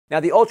Now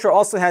the Ultra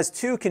also has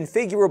two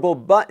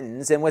configurable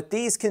buttons, and what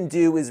these can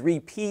do is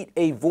repeat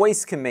a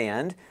voice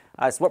command.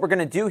 So what we're going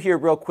to do here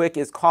real quick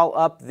is call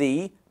up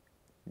the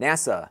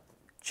NASA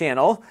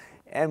channel,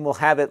 and we'll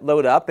have it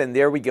load up, and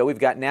there we go. We've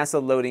got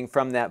NASA loading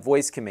from that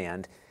voice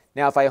command.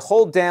 Now if I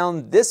hold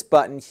down this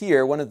button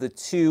here, one of the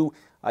two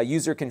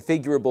user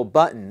configurable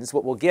buttons,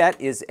 what we'll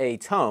get is a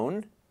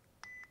tone,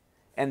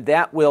 and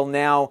that will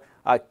now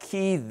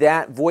key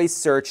that voice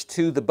search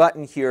to the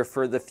button here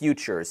for the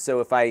future.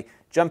 So if I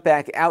jump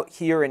back out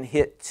here and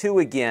hit 2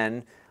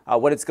 again,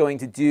 what it's going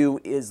to do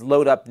is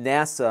load up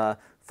NASA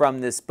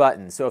from this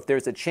button. So if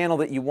there's a channel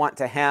that you want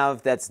to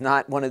have that's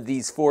not one of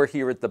these 4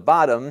 here at the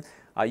bottom,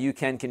 you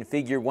can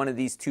configure one of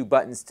these 2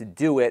 buttons to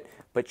do it,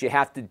 but you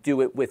have to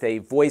do it with a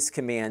voice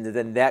command, and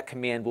then that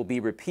command will be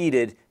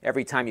repeated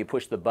every time you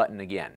push the button again.